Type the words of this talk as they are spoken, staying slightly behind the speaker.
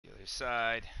other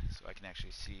side so I can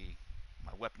actually see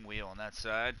my weapon wheel on that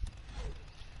side.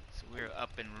 So we're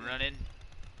up and running,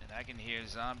 and I can hear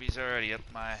zombies already up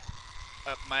my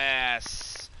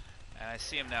ass. And I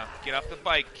see him now. Get off the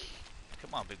bike.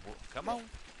 Come on, big boy. Come on.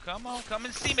 Come on. Come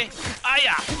and see me.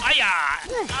 Aya! Aya!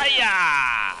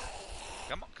 Aya!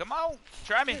 Come on.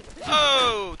 Try me.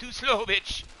 Oh, too slow,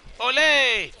 bitch.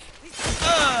 Ole!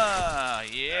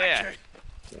 Yeah.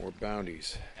 More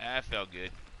bounties. That felt good.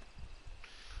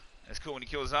 That's cool when you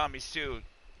kill zombies, too.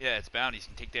 Yeah, it's bounties.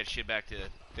 You can take that shit back to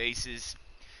faces.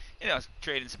 You know,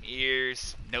 trade in some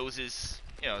ears, noses,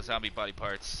 you know, zombie body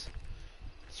parts.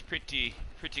 It's pretty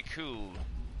cool.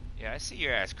 Yeah, I see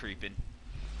your ass creeping.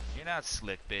 You're not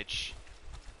slick, bitch.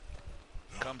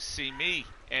 Come see me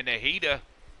and the heater.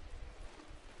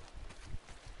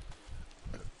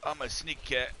 I'm gonna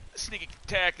sneak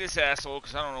attack this asshole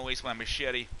because I don't want to waste my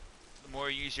machete. The more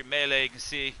you use your melee, you can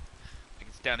see like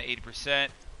it's down to 80%.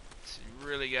 So you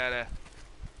really gotta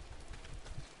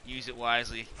use it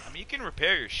wisely. I mean, you can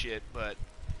repair your shit, but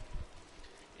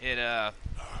it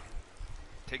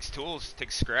takes tools,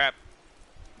 takes scrap.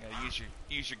 You gotta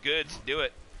use your goods to do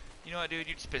it. You know what, dude?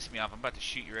 You just pissed me off. I'm about to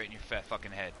shoot you right in your fat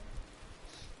fucking head.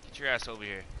 Get your ass over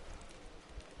here.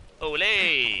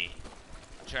 Ole!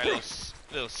 Try a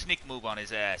little sneak move on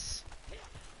his ass.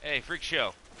 Hey, freak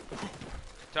show.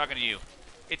 Talking to you.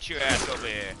 Get your ass over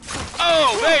here.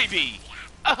 Oh, baby!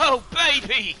 Oh,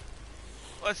 baby!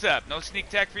 What's up? No sneak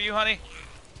attack for you, honey?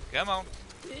 Come on.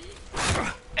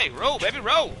 Hey, roll, baby,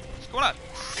 roll. What's going on?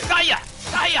 Saya!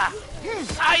 Saya!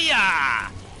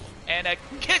 Saya! And a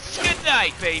kiss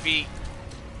goodnight, baby.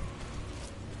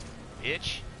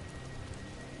 Bitch.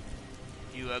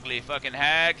 You ugly fucking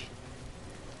hag.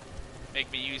 Make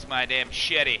me use my damn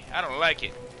machete. I don't like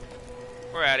it.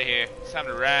 We're out of here. It's time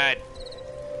to ride.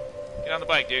 Get on the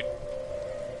bike, dude.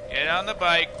 Get on the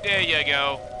bike. There you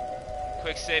go.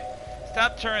 Quick save.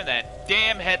 Stop turning that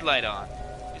damn headlight on.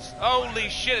 Holy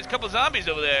shit, there's a couple zombies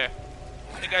over there.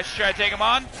 Think I should try to take them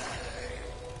on?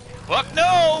 Fuck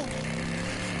no!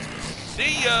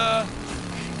 See ya!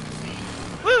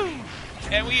 Woo!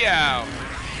 And we out.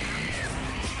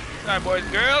 Sorry, boys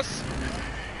and girls.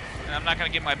 And I'm not gonna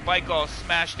get my bike all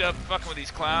smashed up fucking with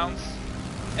these clowns.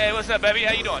 Hey, what's up, baby?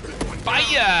 How you doing?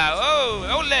 Fire! Oh,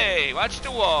 ole! Watch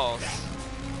the walls.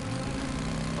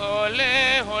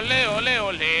 Ole, ole, ole,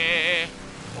 ole.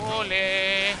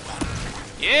 Ole.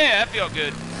 Yeah, that felt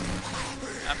good.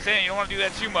 I'm saying you don't want to do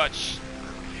that too much,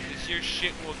 because your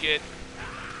shit will get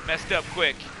messed up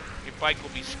quick. Your bike will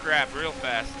be scrapped real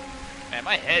fast. Man,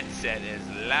 my headset is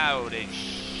loud as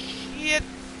shit.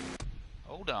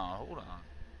 Hold on.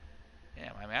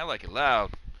 Yeah, I mean, I like it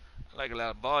loud. I like a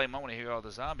loud volume. I want to hear all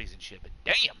the zombies and shit, but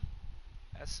damn,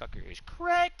 that sucker is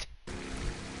cracked.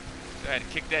 So I had to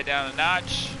kick that down a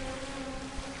notch.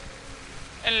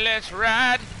 And let's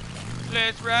ride.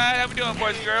 Let's ride. How we doing,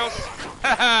 boys and girls?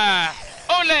 Ha ha!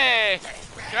 Ole!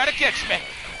 Try to catch me.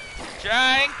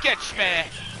 Try and catch me.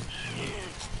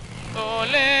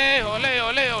 Ole, ole,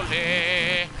 ole,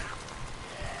 ole.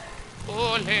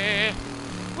 Ole.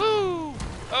 Woo!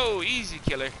 Oh, easy,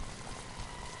 killer.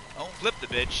 Don't flip the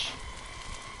bitch.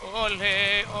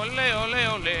 Ole, ole, ole,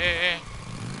 ole.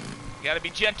 You gotta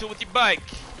be gentle with your bike.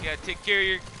 You gotta take care of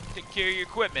your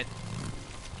equipment.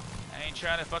 I ain't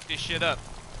trying to fuck this shit up.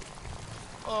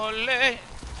 Ole.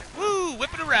 Woo!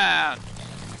 Whip it around.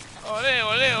 Ole,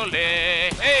 ole, ole.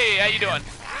 Hey, how you doing?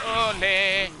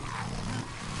 Ole.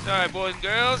 Sorry, boys and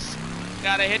girls.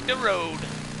 Gotta hit the road.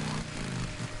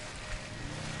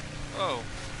 Oh.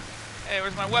 Hey,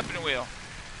 where's my weapon wheel?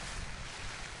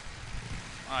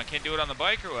 Oh, I can't do it on the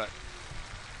bike or what?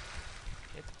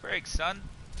 Hit the brakes, son.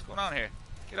 What's going on here?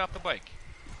 Get off the bike.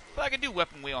 Well, I can do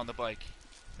weapon wheel on the bike.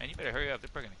 Man, you better hurry up. They're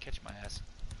probably gonna catch my ass.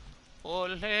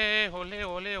 Ole, ole,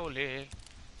 ole, ole.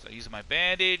 So I use my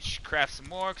bandage, craft some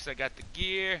more because I got the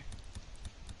gear.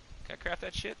 Can I craft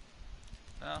that shit?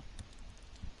 No.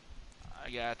 I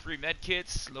got 3 med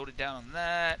kits loaded down on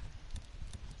that.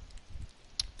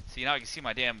 See, now I can see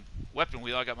my damn weapon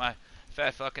wheel. I got my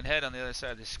fat fucking head on the other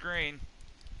side of the screen.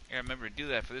 I gotta remember to do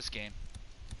that for this game.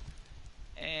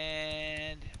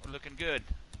 And we're looking good.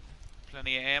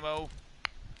 Plenty of ammo.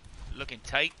 Looking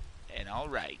tight and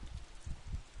alright.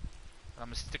 I'm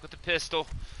gonna stick with the pistol.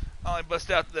 I only bust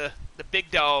out the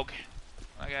big dog.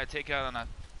 I gotta take on a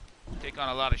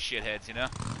lot of shitheads, you know?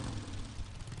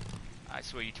 I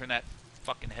swear, you turn that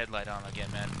fucking headlight on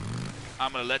again, man.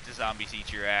 I'm gonna let the zombies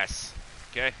eat your ass.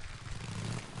 Okay?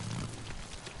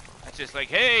 That's just like,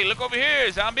 hey, look over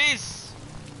here, zombies!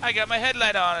 I got my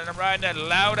headlight on and I'm riding that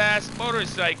loud-ass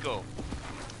motorcycle.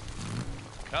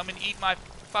 Come and eat my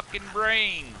fucking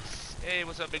brains. Hey,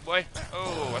 what's up, big boy?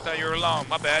 Oh, I thought you were alone.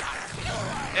 My bad.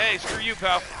 Hey, screw you,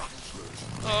 pal.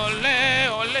 Ole,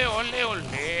 ole, ole,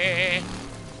 ole.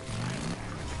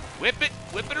 Whip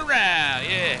it around,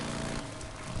 yeah.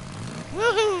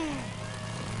 Woohoo!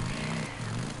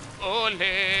 Ole,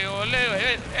 ole,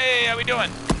 ole. Hey, how we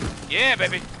doing? Yeah,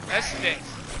 baby. That stinks.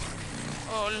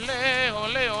 Ole,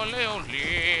 ole, ole,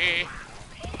 ole.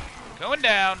 Coming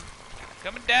down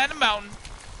the mountain.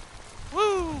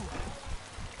 Woo!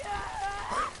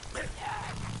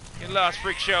 Get lost,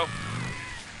 freak show.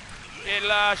 Get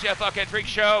lost, you fucking freak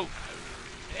show.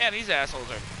 Damn, these assholes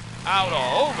are out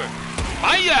all over.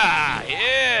 Hiya!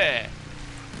 Yeah!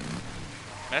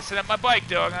 Messing up my bike,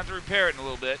 though. I'm gonna have to repair it in a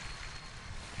little bit.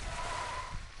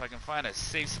 If I can find a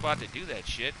safe spot to do that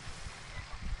shit.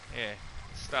 Yeah,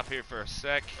 stop here for a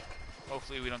sec.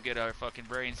 Hopefully we don't get our fucking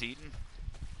brains eaten.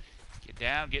 Get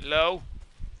down, get low.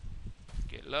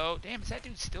 Get low. Damn, is that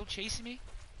dude still chasing me?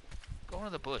 Go into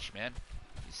the bush, man.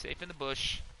 He's safe in the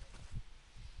bush.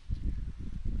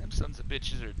 Them sons of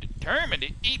bitches are determined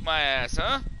to eat my ass,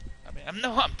 huh? I mean, I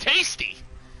know I'm tasty.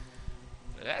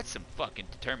 But that's some fucking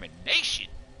determination.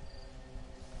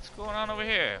 What's going on over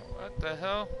here? What the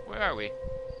hell? Where are we?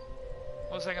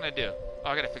 What was I gonna do? Oh,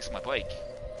 I gotta fix my bike.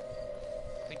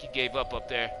 I think he gave up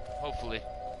there. Hopefully.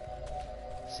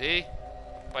 See?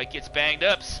 Bike gets banged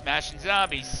up, smashing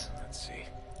zombies. Let's see.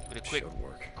 With a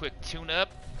quick tune-up.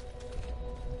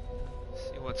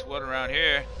 See what's what around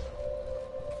here.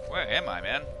 Where am I,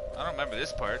 man? I don't remember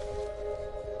this part.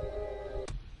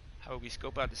 How would we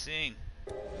scope out the scene?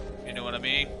 You know what I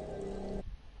mean?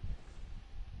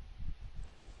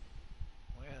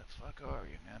 Where the fuck are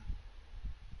you, man?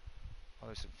 Oh,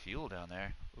 there's some fuel down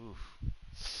there. Oof.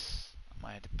 I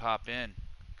might have to pop in,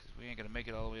 because we ain't gonna make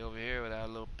it all the way over here without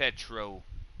a little petrol.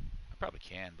 I probably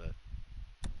can, but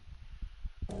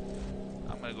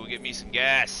I'm gonna go get me some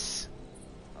gas.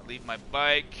 I'll leave my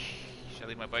bike. Should I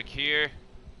leave my bike here?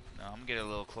 No, I'm gonna get a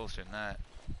little closer than that.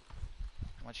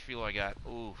 How much fuel I got?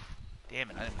 Oof. Damn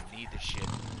it, I didn't need this shit.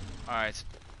 Alright, so,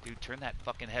 dude, turn that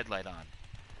fucking headlight on.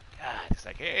 God, it's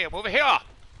like, hey, I'm over here.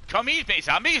 Come eat me,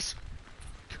 zombies.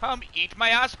 Come eat my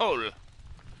asshole.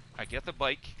 I get the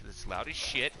bike, because it's loud as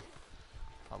shit.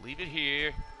 I'll leave it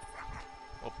here.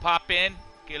 We'll pop in,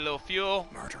 get a little fuel.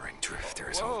 Murdering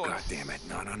drifters. Whoa. Oh, goddammit.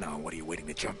 No. What are you waiting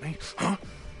to jump me? Huh?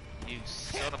 You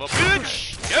son of a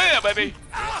bitch. Yeah, baby.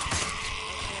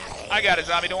 I got it,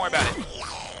 zombie. Don't worry about it.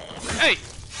 Hey,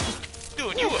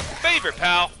 doing you a favor,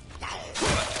 pal.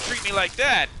 Treat me like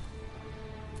that.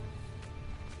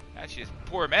 That's just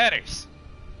poor manners.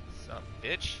 Son of a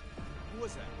bitch. Who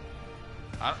was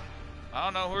that? I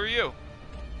don't know. Who are you?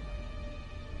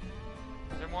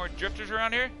 Is there more drifters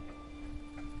around here?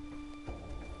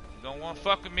 You don't want to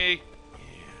fuck with me.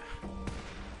 Yeah.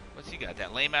 What's he got?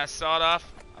 That lame ass sawed off?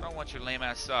 I don't want your lame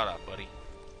ass sawed off, buddy.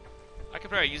 I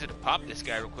could probably use it to pop this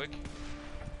guy real quick.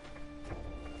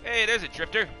 Hey, there's a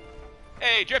drifter.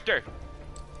 Hey, drifter.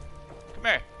 Come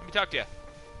here. Let me talk to you.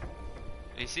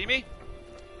 Did he see me?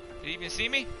 Did he even see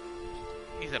me?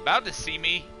 He's about to see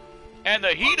me. And the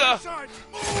heater.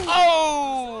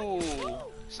 Oh!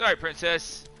 Sorry,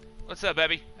 princess. What's up,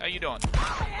 baby? How you doing?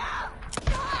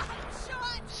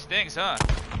 Stings, huh?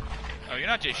 Oh, you're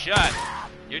not just shot.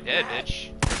 You're dead,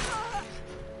 bitch.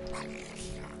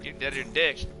 You're deader than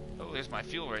dick. Oh, there's my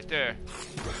fuel right there.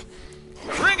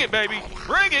 Bring it, baby.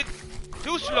 Bring it.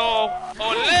 Too slow.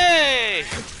 Olé!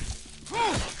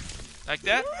 Like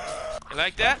that? You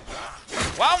like that?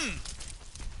 Wow!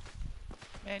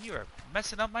 Man, you are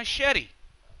messing up my shetty.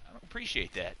 I don't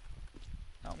appreciate that.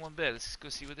 Not one bit. Let's go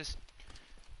see what this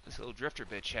little drifter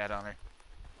bitch had on her.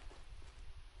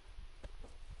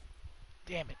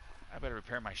 Damn it. I better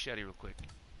repair my shetty real quick.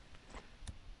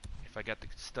 If I got the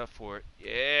stuff for it.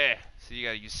 Yeah. So you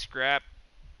gotta use scrap.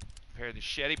 Repair the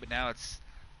shetty, but now it's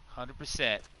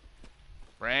 100%.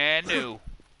 Brand new.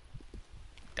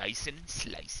 Dicing and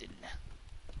slicing.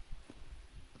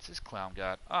 What's this clown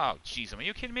got? Oh, jeez. Are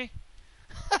you kidding me?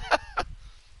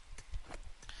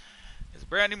 There's a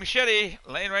brand new machete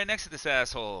laying right next to this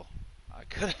asshole. I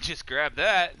could have just grabbed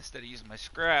that instead of using my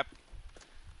scrap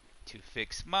to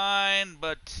fix mine,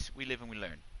 but we live and we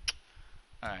learn.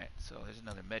 Alright, so there's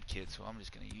another med kit, so I'm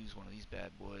just going to use one of these bad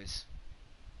boys.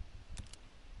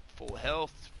 Full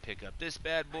health, pick up this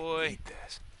bad boy. I need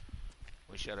this.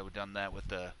 Wish I'd have done that with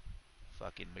the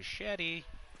fucking machete.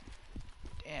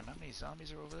 Damn, how many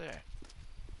zombies are over there?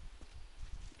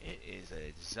 It is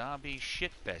a zombie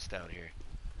shitfest out here.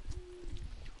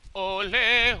 Ole,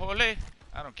 ole.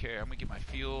 I don't care. I'm going to get my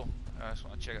fuel. I just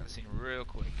want to check out the scene real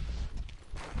quick.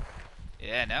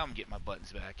 Yeah, now I'm getting my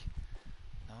buttons back.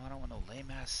 No, I don't want no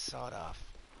lame ass sawed off.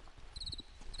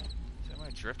 there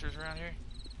any drifters around here?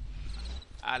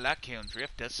 I like killing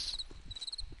drifters.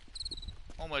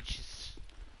 Almost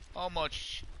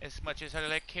as much as I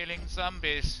like killing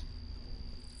zombies.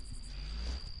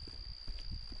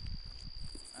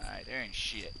 Alright, there ain't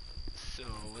shit. So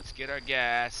let's get our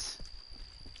gas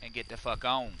and get the fuck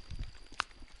on.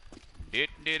 Did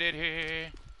it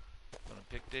here. Gonna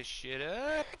pick this shit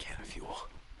up. Can of fuel.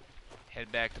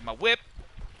 Head back to my whip.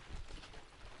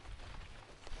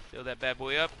 Fill that bad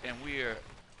boy up, and we are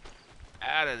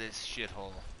out of this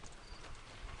shithole.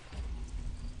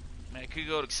 Man, I could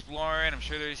go exploring. I'm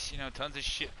sure there's, you know, tons of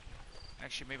shit.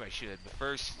 Actually, maybe I should. But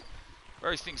first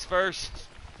things first.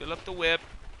 Fill up the whip.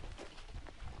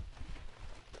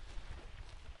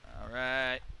 All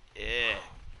right. Yeah.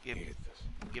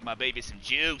 Give my baby some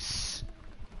juice.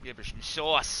 Give her some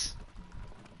sauce.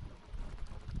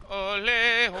 Ole,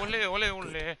 ole, ole,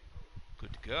 ole.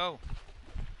 Good to go.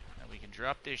 Now we can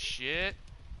drop this shit.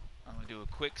 I'm gonna do a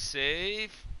quick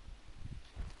save.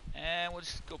 And we'll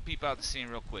just go peep out the scene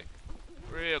real quick.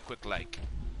 Real quick like.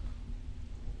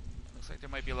 Looks like there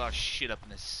might be a lot of shit up in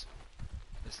this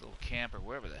little camp or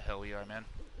wherever the hell we are, man.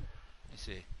 Let me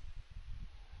see.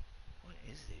 What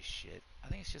is this shit? I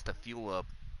think it's just a fuel up.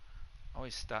 You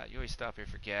always stop here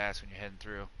for gas when you're heading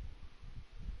through.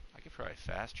 I could probably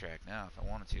fast track now if I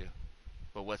wanted to.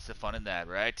 But what's the fun in that,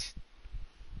 right?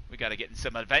 We gotta get in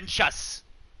some adventures.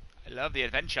 I love the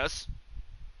adventures.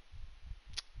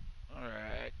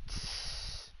 Alright.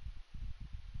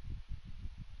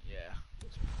 Yeah.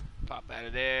 Let's pop out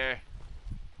of there.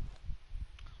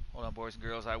 Hold on, boys and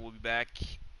girls. I will be back.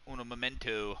 Uno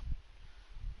momento.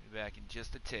 Be back in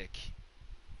just a tick.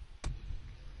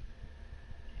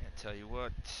 Yeah, tell you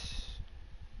what.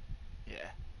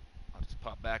 Yeah. I'll just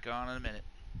pop back on in a minute.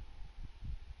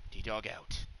 D-Dog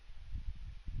out.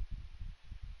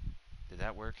 Did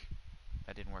that work?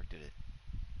 That didn't work, did it?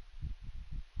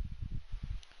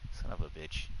 Son of a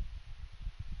bitch.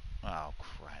 Oh,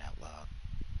 crying out loud.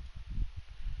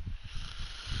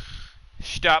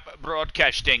 Stop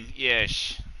broadcasting.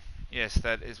 Yes. Yes,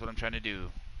 that is what I'm trying to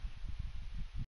do.